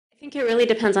think it really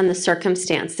depends on the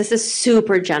circumstance. This is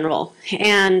super general,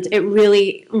 and it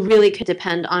really, really could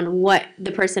depend on what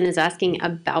the person is asking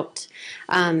about.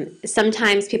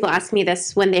 Sometimes people ask me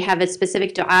this when they have a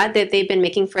specific dua that they've been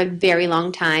making for a very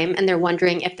long time, and they're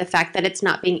wondering if the fact that it's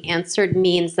not being answered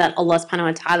means that Allah subhanahu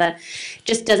wa ta'ala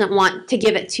just doesn't want to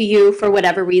give it to you for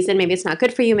whatever reason. Maybe it's not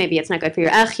good for you, maybe it's not good for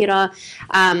your akhirah.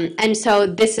 And so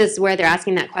this is where they're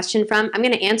asking that question from. I'm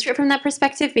going to answer it from that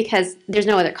perspective because there's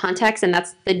no other context, and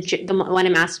that's the one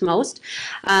I'm asked most.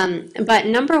 But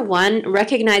number one,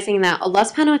 recognizing that Allah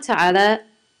subhanahu wa ta'ala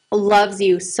loves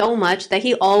you so much that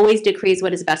he always decrees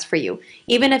what is best for you,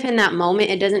 even if in that moment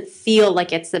it doesn't feel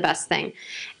like it's the best thing.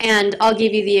 And I'll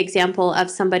give you the example of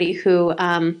somebody who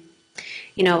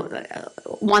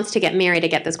wants to get married. I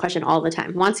get this question all the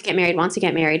time. Wants to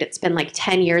get married. It's been like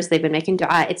 10 years they've been making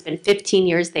dua. It's been 15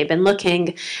 years they've been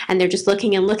looking, and they're just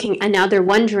looking and looking, and now they're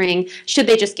wondering, should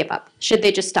they just give up? Should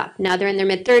they just stop? Now they're in their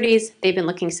mid-30s. They've been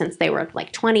looking since they were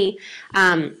like 20,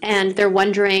 and they're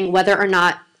wondering whether or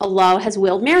not Allah has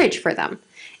willed marriage for them.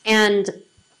 And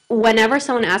whenever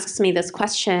someone asks me this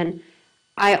question,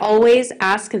 I always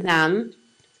ask them,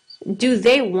 do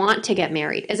they want to get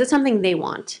married? Is it something they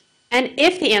want? And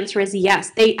if the answer is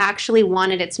yes, they actually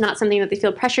want it, it's not something that they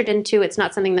feel pressured into, it's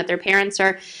not something that their parents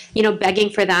are, begging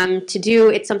for them to do,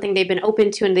 it's something they've been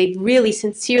open to and they've really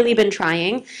sincerely been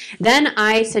trying, then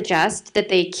I suggest that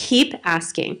they keep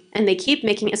asking and they keep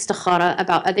making istikhara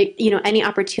about other, any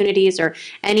opportunities or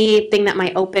anything that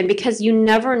might open, because you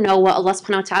never know what Allah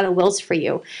subhanahu wa ta'ala wills for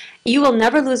you. You will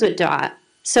never lose with dua.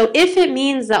 So if it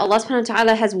means that Allah subhanahu wa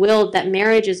ta'ala has willed that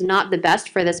marriage is not the best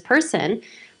for this person,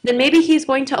 then maybe he's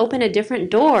going to open a different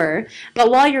door.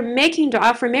 But while you're making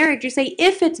dua for marriage, you say,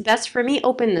 if it's best for me,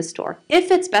 open this door.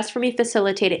 If it's best for me,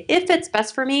 facilitate it. If it's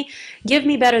best for me, give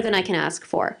me better than I can ask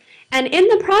for. And in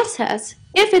the process,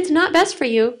 if it's not best for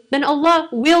you, then Allah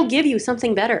will give you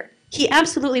something better. He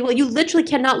absolutely will. You literally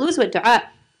cannot lose with dua.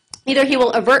 Either he will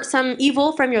avert some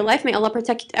evil from your life, may Allah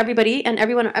protect everybody and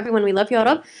everyone we love, Ya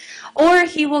Rab, or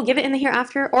he will give it in the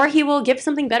hereafter, or he will give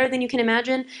something better than you can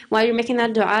imagine while you're making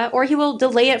that dua, or he will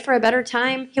delay it for a better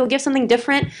time, he will give something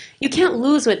different. You can't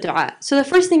lose with dua. So the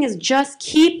first thing is just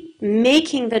keep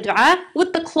making the dua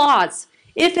with the clause,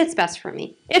 if it's best for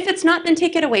me. If it's not, then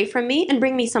take it away from me and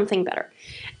bring me something better.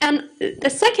 And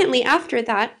secondly, after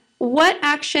that, what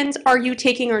actions are you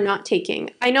taking or not taking?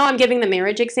 I know I'm giving the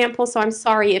marriage example, so I'm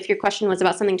sorry if your question was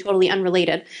about something totally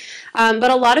unrelated.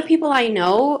 But a lot of people I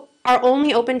know are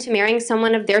only open to marrying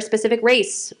someone of their specific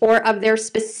race or of their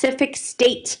specific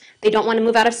state. They don't want to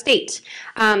move out of state.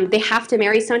 They have to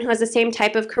marry someone who has the same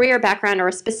type of career background or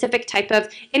a specific type of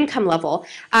income level.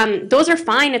 Those are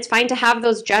fine. It's fine to have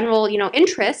those general,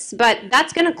 interests, but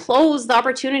that's going to close the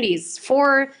opportunities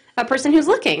for a person who's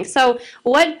looking. So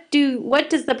what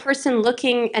does the person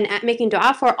looking and making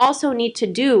dua for also need to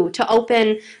do to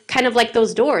open kind of like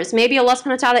those doors? Maybe Allah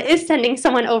subhanahu wa ta'ala is sending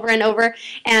someone over and over,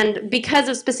 and because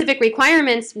of specific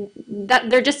requirements, that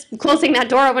they're just closing that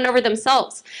door over and over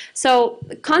themselves. So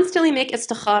constantly make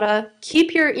istikhara,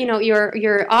 keep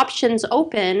your options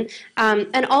open,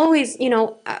 and always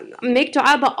make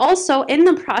dua, but also in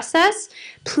the process,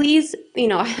 please,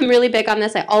 I'm really big on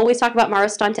this. I always talk about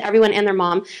Maristan to everyone and their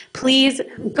mom. Please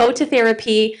go to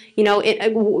therapy,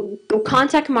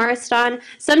 contact Maristan.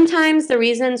 Sometimes the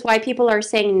reasons why people are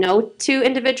saying no to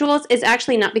individuals is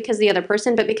actually not because of the other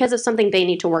person, but because of something they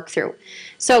need to work through.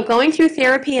 So going through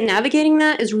therapy and navigating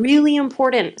that is really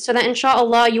important, so that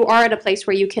inshallah you are at a place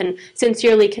where you can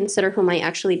sincerely consider who might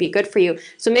actually be good for you.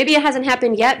 So maybe it hasn't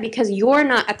happened yet because you're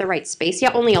not at the right space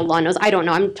yet. Only Allah knows. I don't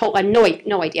know. I have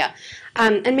no idea.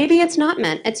 And maybe it's not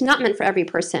meant for every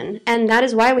person. And that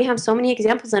is why we have so many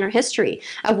examples in our history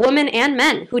of women and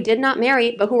men who did not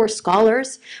marry, but who were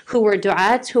scholars, who were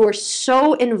du'ats, who were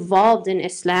so involved in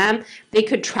Islam. They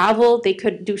could travel, they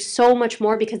could do so much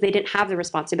more because they didn't have the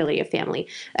responsibility of family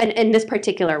and in this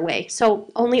particular way. So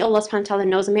only Allah subhanahu wa ta'ala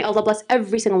knows, and may Allah bless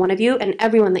every single one of you and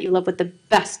everyone that you love with the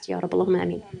best. Ya Rabb, Allahumma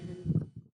ameen.